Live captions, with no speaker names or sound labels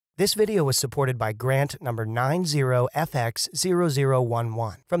This video was supported by grant number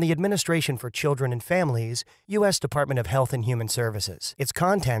 90FX0011 from the Administration for Children and Families, U.S. Department of Health and Human Services. Its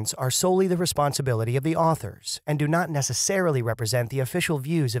contents are solely the responsibility of the authors and do not necessarily represent the official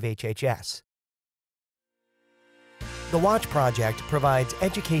views of HHS. The Watch Project provides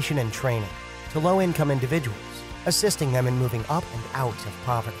education and training to low-income individuals, assisting them in moving up and out of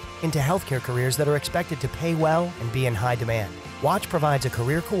poverty into healthcare careers that are expected to pay well and be in high demand. Watch provides a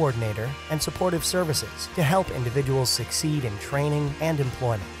career coordinator and supportive services to help individuals succeed in training and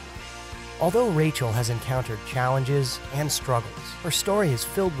employment. Although Rachel has encountered challenges and struggles, her story is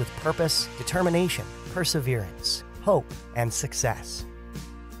filled with purpose, determination, perseverance, hope, and success.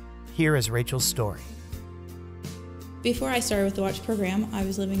 Here is Rachel's story. Before I started with the Watch program, I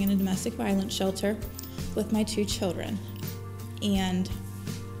was living in a domestic violence shelter with my 2 children. And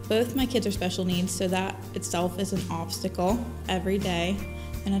both my kids are special needs, so that itself is an obstacle every day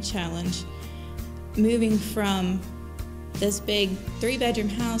and a challenge. Moving from this big 3-bedroom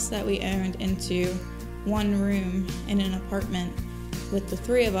house that we owned into 1 room in an apartment with the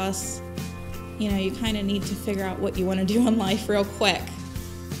 3 of us, you kind of need to figure out what you want to do in life real quick.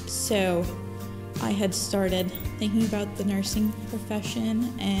 So I had started thinking about the nursing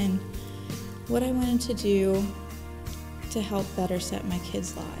profession and what I wanted to do to help better set my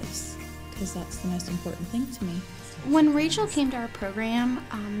kids' lives, because that's the most important thing to me. When Rachel came to our program,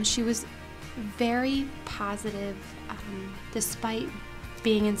 she was very positive, despite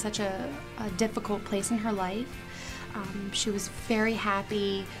being in such a difficult place in her life. She was very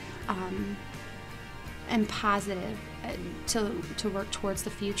happy and positive to work towards the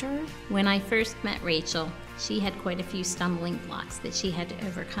future. When I first met Rachel, she had quite a few stumbling blocks that she had to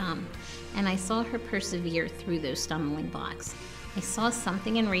overcome, and I saw her persevere through those stumbling blocks. I saw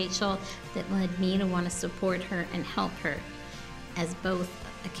something in Rachel that led me to want to support her and help her as both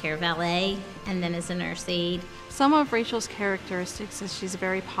a care valet and then as a nurse aide. Some of Rachel's characteristics is she's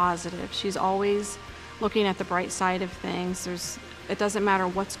very positive. She's always looking at the bright side of things. It doesn't matter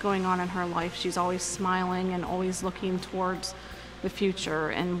what's going on in her life. She's always smiling and always looking towards the future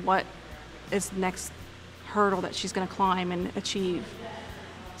and what is the next hurdle that she's going to climb and achieve.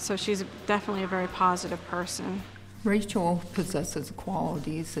 So she's definitely a very positive person. Rachel possesses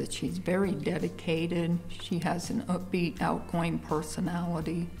qualities that she's very dedicated. She has an upbeat, outgoing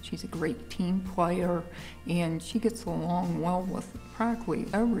personality. She's a great team player, and she gets along well with practically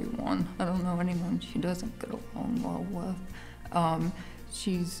everyone. I don't know anyone she doesn't get along well with.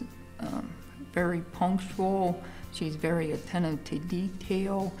 She's very punctual. She's very attentive to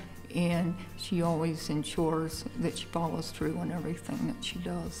detail, and she always ensures that she follows through on everything that she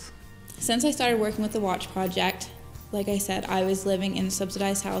does. Since I started working with the Watch Project, like I said, I was living in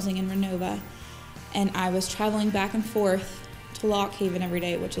subsidized housing in Rivera, and I was traveling back and forth to Lock Haven every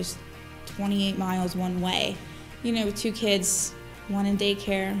day, which is 28 miles one way. With 2 kids, 1 in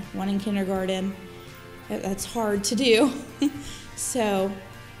daycare, 1 in kindergarten. That's hard to do. So,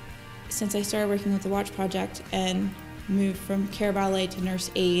 since I started working with the Watch Project and moved from care valet to nurse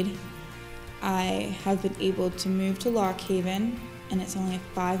aide, I have been able to move to Lock Haven, and it's only a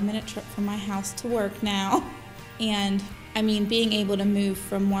 5-minute trip from my house to work now. And being able to move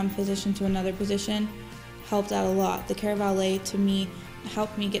from one position to another position helped out a lot. The care valet to me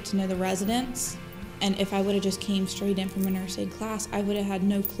helped me get to know the residents, and if I would have just came straight in from a nurse aide class, I would have had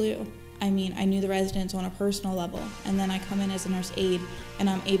no clue. I knew the residents on a personal level, and then I come in as a nurse aide, and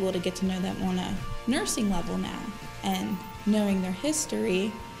I'm able to get to know them on a nursing level now. And knowing their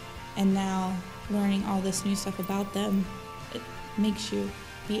history, and now learning all this new stuff about them, it makes you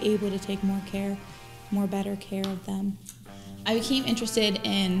be able to take more better care of them. I became interested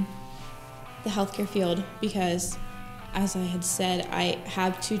in the healthcare field because, as I had said, I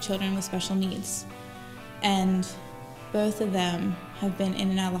have 2 children with special needs, and both of them have been in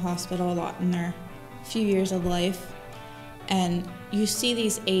and out of the hospital a lot in their few years of life. And you see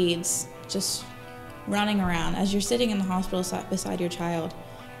these aides just running around as you're sitting in the hospital beside your child,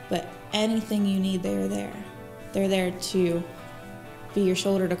 but anything you need, they're there. They're there to be your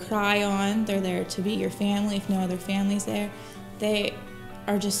shoulder to cry on. They're there to be your family if no other family's there. They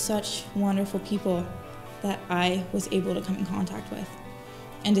are just such wonderful people that I was able to come in contact with.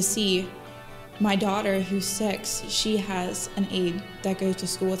 And to see my daughter, who's 6, she has an aide that goes to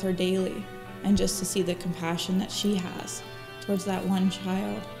school with her daily, and just to see the compassion that she has towards that one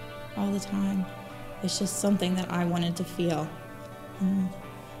child all the time, it's just something that I wanted to feel. And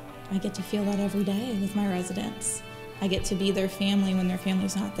I get to feel that every day with my residents. I get to be their family when their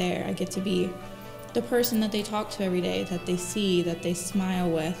family's not there. I get to be the person that they talk to every day, that they see, that they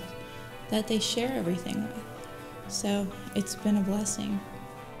smile with, that they share everything with. So it's been a blessing.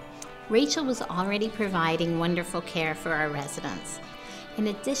 Rachel was already providing wonderful care for our residents. In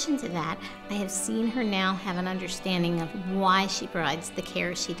addition to that, I have seen her now have an understanding of why she provides the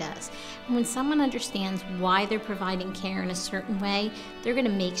care she does. And when someone understands why they're providing care in a certain way, they're going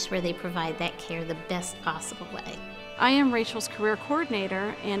to make sure they provide that care the best possible way. I am Rachel's career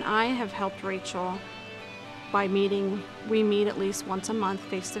coordinator, and I have helped Rachel by meeting. We meet at least once a month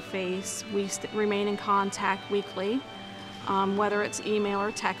face-to-face. We remain in contact weekly, whether it's email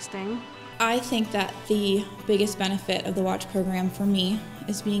or texting. I think that the biggest benefit of the Watch program for me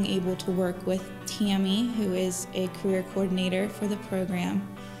is being able to work with Tammy, who is a career coordinator for the program.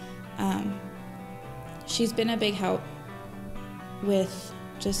 She's been a big help with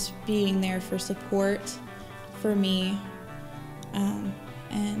just being there for support for me,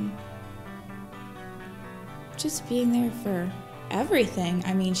 and just being there for everything.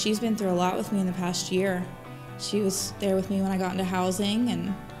 I mean, she's been through a lot with me in the past year. She was there with me when I got into housing,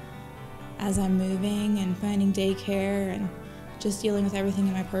 and as I'm moving and finding daycare and just dealing with everything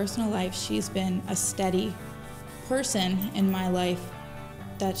in my personal life. She's been a steady person in my life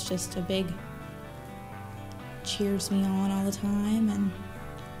that's just a big cheers me on all the time, and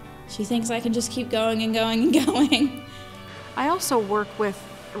she thinks I can just keep going and going and going. I also work with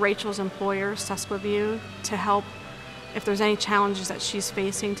Rachel's employer, Susqueview, to help if there's any challenges that she's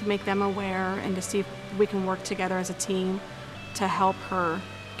facing, to make them aware and to see if we can work together as a team to help her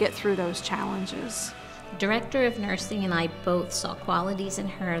get through those challenges. Director of Nursing and I both saw qualities in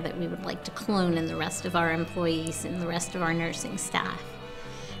her that we would like to clone in the rest of our employees and the rest of our nursing staff.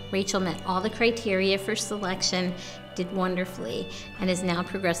 Rachel met all the criteria for selection, did wonderfully, and is now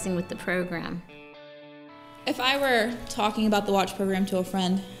progressing with the program. If I were talking about the Watch program to a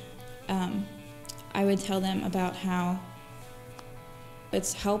friend, I would tell them about how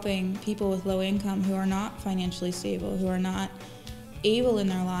it's helping people with low income who are not financially stable, who are not able in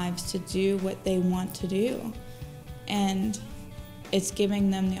their lives to do what they want to do. And it's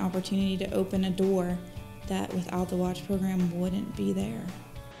giving them the opportunity to open a door that without the Watch program wouldn't be there.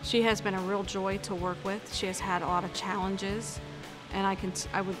 She has been a real joy to work with. She has had a lot of challenges, and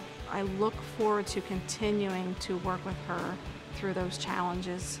I look forward to continuing to work with her through those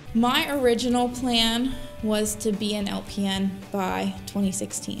challenges. My original plan was to be an LPN by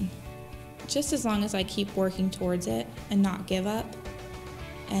 2016. Just as long as I keep working towards it and not give up.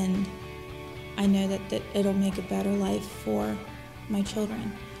 And I know that it'll make a better life for my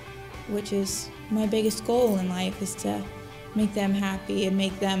children, which is my biggest goal in life, is to make them happy and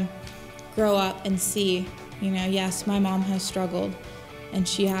make them grow up and see, yes, my mom has struggled and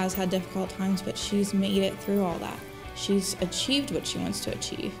she has had difficult times, but she's made it through all that. She's achieved what she wants to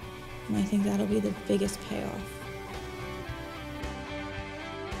achieve. And I think that'll be the biggest payoff.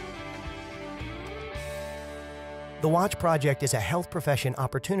 The Watch Project is a health profession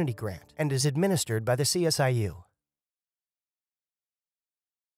opportunity grant and is administered by the CSIU.